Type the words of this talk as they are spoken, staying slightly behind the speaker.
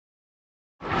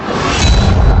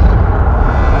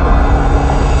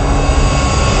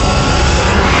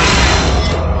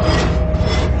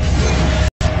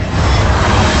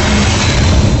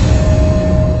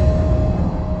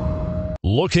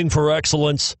Looking for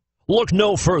excellence? Look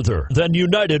no further than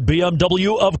United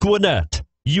BMW of Gwinnett.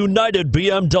 United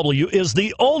BMW is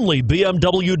the only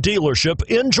BMW dealership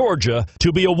in Georgia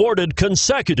to be awarded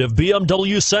consecutive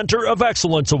BMW Center of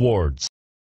Excellence awards.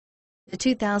 The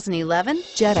 2011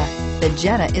 Jetta. The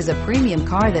Jetta is a premium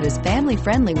car that is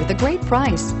family-friendly with a great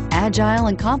price, agile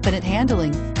and confident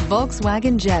handling.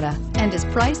 Volkswagen Jetta, and is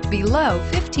priced below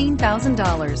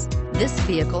 $15,000. This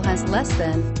vehicle has less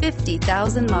than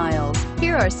 50,000 miles.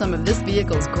 Here are some of this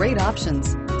vehicle's great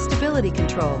options: stability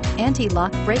control,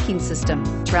 anti-lock braking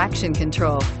system, traction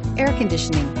control, air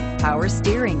conditioning, power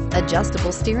steering,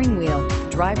 adjustable steering wheel,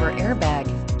 driver airbag,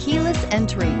 keyless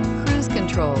entry, cruise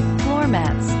control, floor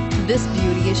mats. This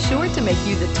beauty is sure to make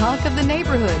you the talk of the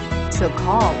neighborhood. So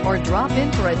call or drop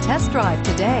in for a test drive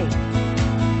today.